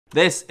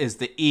This is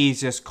the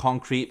easiest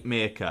concrete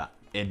maker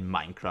in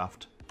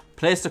Minecraft.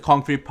 Place the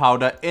concrete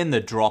powder in the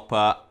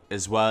dropper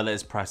as well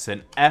as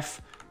pressing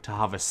F to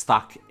have a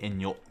stack in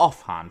your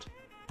offhand.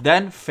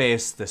 Then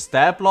face the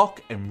stair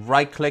block and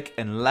right click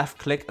and left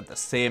click at the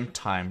same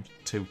time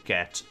to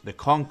get the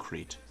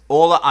concrete.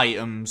 All the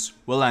items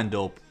will end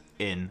up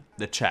in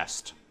the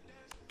chest.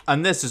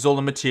 And this is all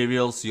the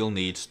materials you'll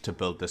need to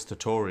build this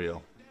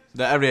tutorial.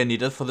 The area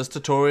needed for this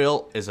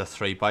tutorial is a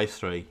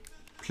 3x3.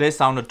 Place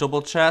down a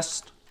double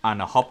chest and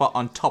a hopper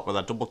on top of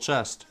that double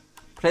chest.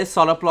 Place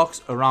solid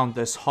blocks around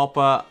this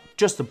hopper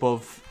just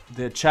above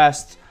the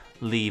chest,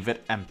 leave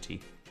it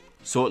empty.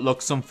 So it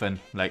looks something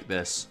like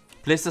this.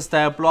 Place the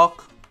stair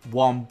block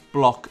 1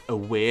 block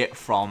away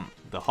from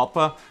the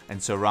hopper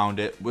and surround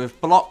it with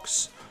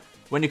blocks.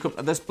 When you come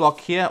to this block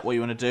here, what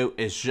you want to do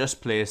is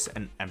just place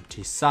an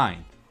empty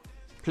sign.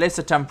 Place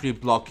a temporary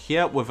block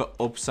here with an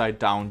upside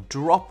down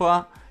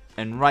dropper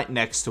and right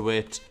next to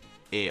it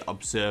a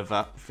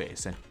observer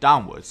facing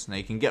downwards. Now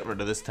you can get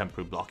rid of this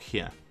temporary block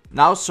here.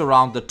 Now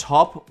surround the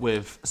top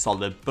with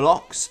solid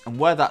blocks, and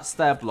where that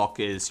stair block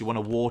is, you want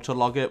to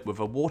waterlog it with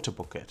a water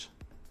bucket.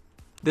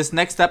 This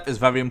next step is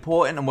very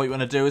important, and what you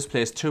want to do is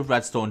place 2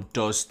 redstone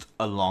dust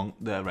along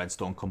the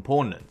redstone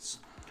components.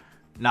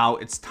 Now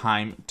it's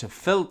time to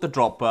fill the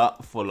dropper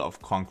full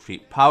of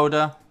concrete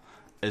powder,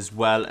 as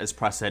well as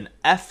pressing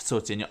F so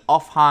it's in your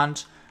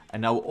offhand.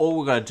 And now all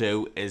we're going to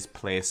do is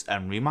place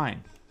and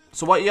remine.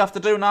 So what you have to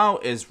do now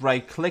is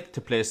right click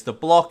to place the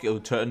block. It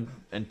will turn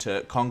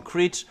into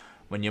concrete.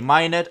 When you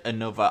mine it,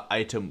 another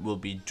item will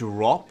be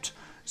dropped.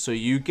 So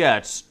you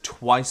get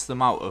twice the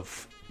amount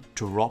of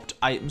dropped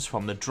items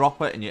from the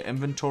dropper in your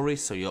inventory.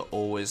 So you'll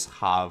always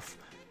have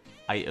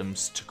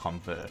items to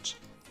convert.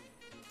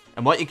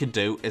 And what you can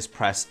do is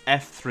press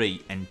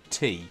F3 and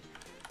T,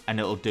 and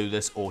it'll do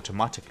this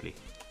automatically.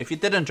 If you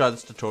did enjoy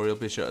this tutorial,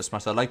 be sure to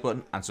smash that like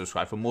button and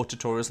subscribe for more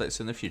tutorials like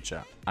this in the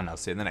future. And I'll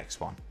see you in the next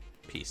one.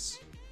 Peace.